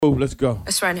Oh, let's go.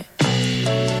 Let's run it.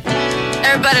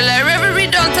 Everybody like Reverie,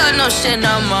 don't tell no shit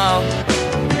no more.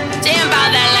 They ain't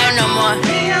about that life no more.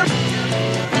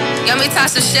 Got me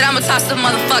toss the shit, I'ma toss the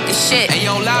motherfucking shit. Hey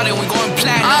yo, louder, we going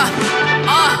platinum.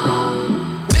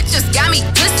 Bitches got me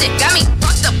twisted, got me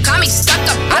fucked up, got me stuck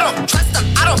up. I don't trust them,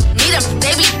 I don't need them.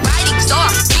 They be riding, so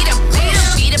I beat them.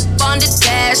 Beat up on the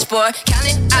dashboard,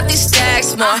 counting out these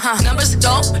stacks more. Numbers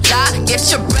don't lie, get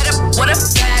your bread up, what a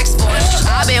facts for.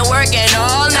 I've been working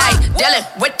all night, dealing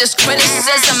with this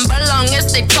criticism. But long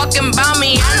as they talking about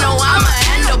me, I know I'ma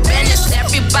handle business.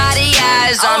 Everybody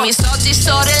eyes on me, salty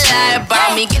so they lie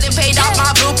about me. Getting paid off my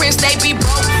blueprints, they be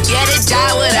broke, yeah they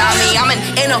die without me. I'm an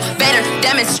innovator,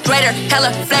 demonstrator,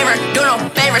 hella flavor, do no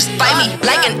favors. Fight me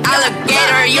like an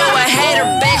alligator, you a hater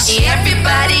bitch.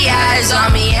 Everybody eyes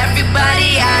on me,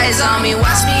 everybody eyes on me.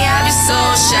 Watch me, I be so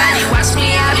shiny, watch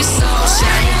me, I be so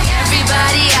shiny.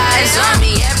 Everybody eyes on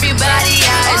me, everybody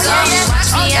eyes on me.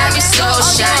 Watch me, I be so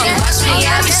shiny, watch me,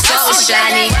 I be so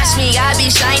shiny. Watch me, I be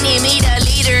shiny, me the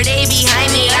leader, they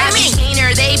behind me. I be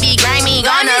cleaner, they be grimy.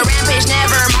 Gonna rampage,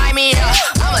 never mind me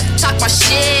though. I'ma talk my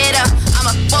shit up,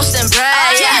 I'ma boast and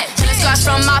brag, yeah. Killing scars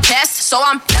from my past, so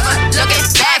I'm never looking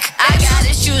back. I got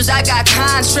issues, I got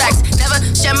contracts, never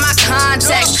share my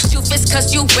contacts. You fist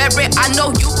cause you wear it, I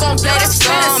know you gon' play the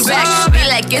song back. Be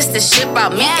like it's the shit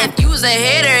about me, if you's a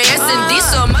hater, yes indeed.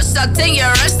 So much I'll take your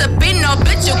recipe, no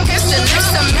bitch you can't sit next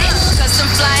to me. Cause I'm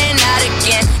flying out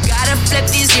again, gotta flip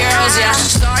these euros, yeah.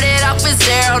 Started off with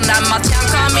zero, now my town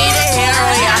call me the hero,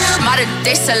 yeah. Modern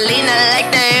day Selena, like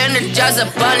the Energizer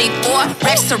Bunny. 4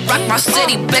 racks to rock my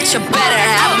city, bitch you better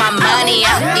have my money,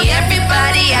 yeah.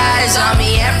 Everybody eyes on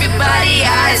me, everybody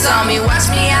eyes on me. Watch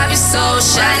me, I be so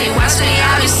shiny, watch me,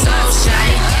 I be so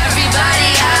shiny. Everybody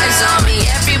eyes on me,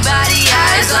 everybody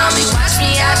eyes on me. Watch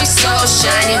me, I be so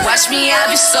shiny, watch me, I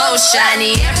be so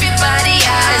shiny. Everybody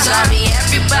eyes on me,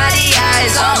 everybody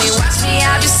eyes on me. Watch me,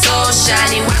 I be so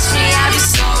shiny, watch me, I be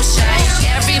so shiny.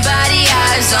 Everybody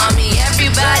eyes on me,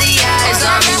 everybody eyes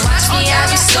on me. Watch me, I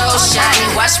be so shiny,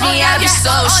 watch me, I be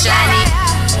so shiny.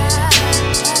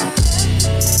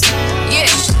 Yeah,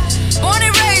 born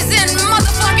and raised in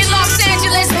motherfucking Los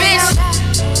Angeles, bitch.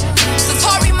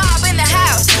 Satori mob in the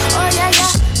house. Oh yeah,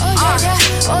 yeah, oh yeah,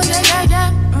 yeah, oh yeah, yeah, yeah.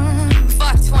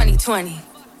 Fuck 2020.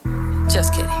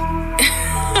 Just kidding.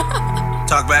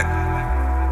 Talk back.